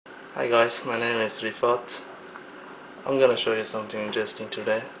Hi guys, my name is Rifat. I'm gonna show you something interesting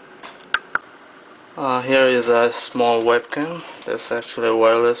today. Here is a small webcam. That's actually a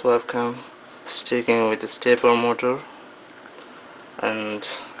wireless webcam sticking with the stepper motor, and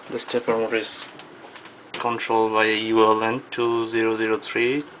the stepper motor is controlled by a ULN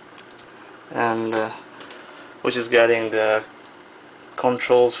 2003, and which is getting the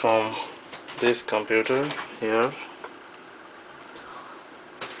controls from this computer here.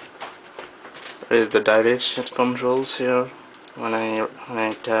 There is the direction controls here. When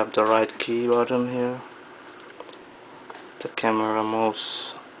I tap the right key button here, the camera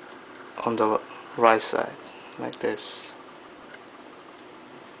moves on the right side like this,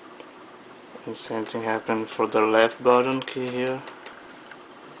 and same thing happened for the left button key here.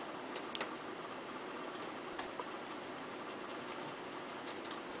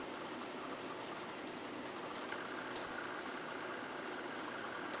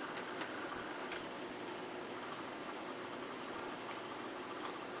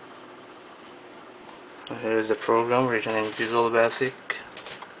 Here is the program written in Visual Basic.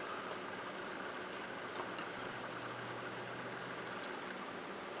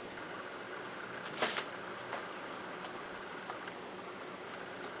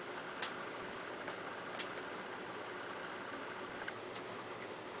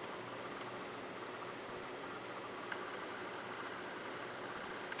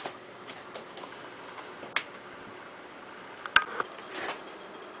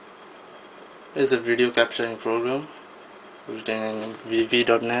 Is the video capturing program written in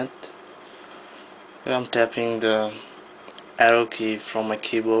vv.net. I'm tapping the arrow key from my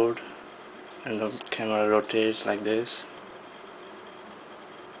keyboard and the camera rotates like this.